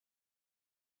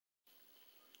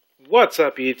What's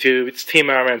up, YouTube? It's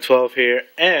Teamironman12 here,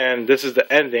 and this is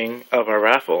the ending of our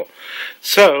raffle.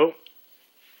 So,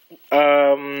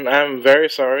 I'm very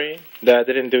sorry that I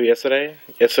didn't do it yesterday.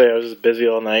 Yesterday I was just busy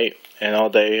all night and all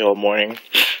day, all morning.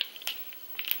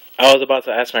 I was about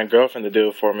to ask my girlfriend to do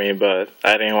it for me, but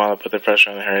I didn't want to put the pressure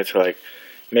on her to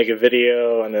make a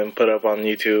video and then put it up on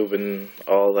YouTube and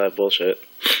all that bullshit.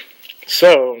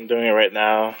 So, I'm doing it right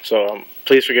now. So,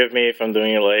 please forgive me if I'm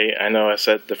doing it late. I know I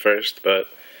said the first, but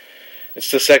it's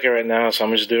the second right now, so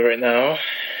I'm just doing it right now.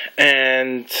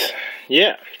 And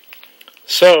yeah,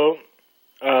 so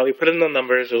we put in the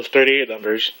numbers. It was 38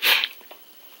 numbers,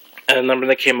 and the number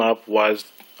that came up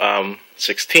was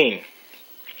 16.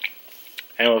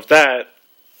 And with that,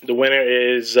 the winner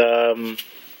is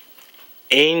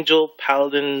Angel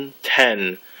Paladin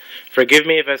 10. Forgive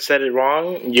me if I said it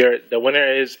wrong. The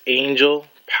winner is Angel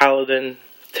Paladin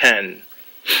 10.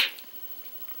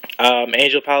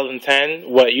 Angel Paladin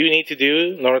 10, what you need to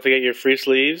do in order to get your free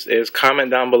sleeves is comment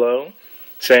down below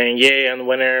saying yay on the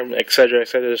winner, etc,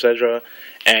 etc, etc,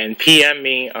 and PM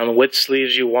me on which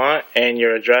sleeves you want and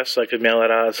your address so I could mail it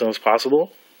out as soon as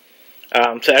possible.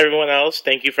 To everyone else,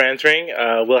 thank you for entering.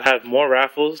 We'll have more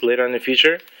raffles later in the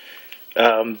future.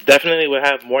 Definitely we'll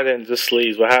have more than just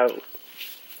sleeves. We'll have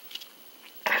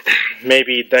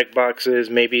maybe deck boxes,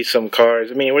 maybe some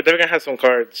cards. I mean, we're definitely going to have some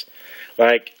cards.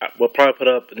 Like, we'll probably put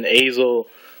up an Azel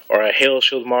or a Hail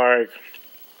Shield mark,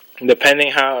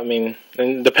 depending how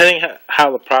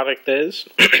the product is.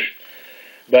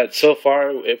 But so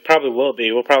far, it probably will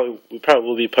be. We probably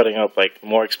will be putting up like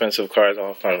more expensive cards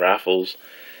off on raffles,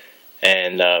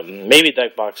 and maybe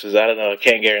deck boxes. I don't know. I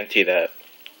can't guarantee that.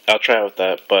 I'll try with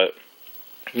that. But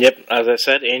yep, as I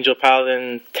said, Angel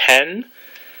Paladin 10.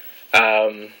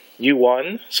 You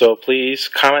won. So please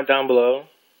comment down below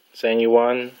saying you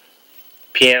won.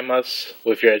 PM us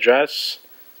with your address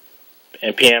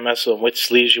and PM us on which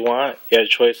sleeves you want. You have a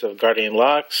choice of Guardian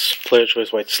Locks, Player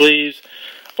Choice White Sleeves,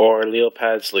 or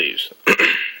Leopard Sleeves.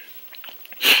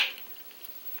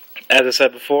 As I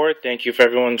said before, thank you for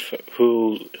everyone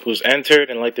who's entered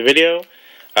and liked the video.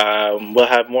 We'll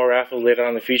have more raffles later on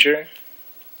in the future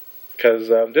because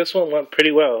this one went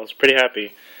pretty well. I was pretty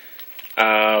happy.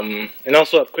 And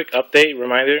also a quick update,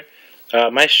 reminder,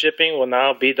 my shipping will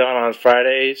now be done on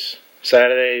Fridays,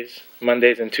 Saturdays,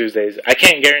 Mondays, and Tuesdays. I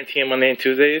can't guarantee Monday and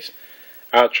Tuesdays.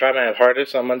 I'll try my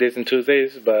hardest on Mondays and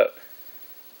Tuesdays, but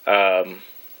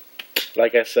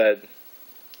like I said,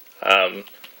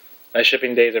 my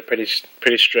shipping days are pretty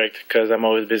strict because I'm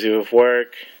always busy with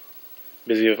work,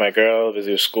 busy with my girl,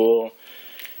 busy with school.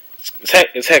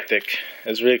 It's hectic.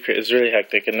 It's really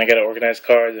hectic, and I gotta organize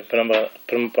cards and put them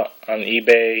on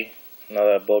eBay and all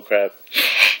that bullcrap.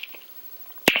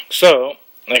 So,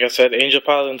 like I said, Angel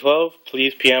Paladin 12,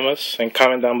 please PM us and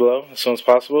comment down below as soon as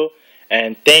possible.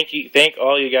 And thank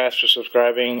all you guys for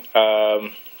subscribing.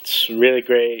 It's really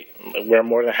great. We're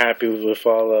more than happy with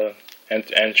all the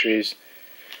entries.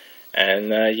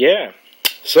 And yeah,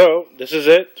 so this is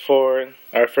it for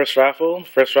our first raffle.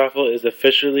 First raffle is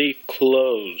officially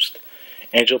closed.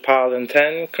 Angel Paladin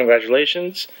 10,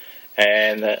 congratulations,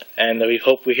 and we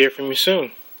hope we hear from you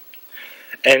soon.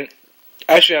 And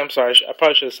actually, I'm sorry, I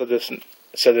probably should have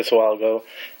said this a while ago.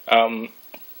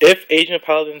 If Angel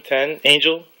Paladin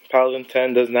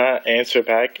 10 does not answer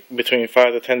back between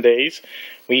 5 to 10 days,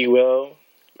 we will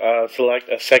select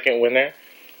a second winner,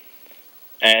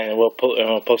 and we'll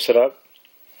post it up.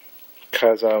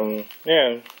 Cause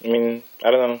yeah, I mean,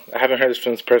 I don't know, I haven't heard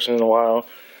from this person in a while,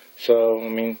 so I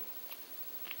mean,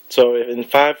 so in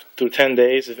 5 to 10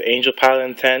 days, if Angel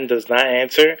Paladin 10 does not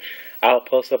answer, I'll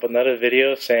post up another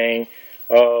video saying,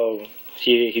 oh,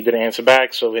 he didn't answer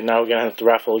back, so now we're gonna have to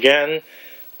raffle again,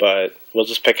 but we'll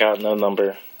just pick out another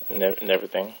number and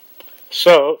everything.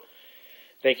 So,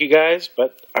 thank you guys,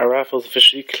 but our raffle is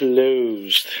officially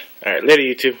closed. Alright, later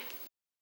YouTube.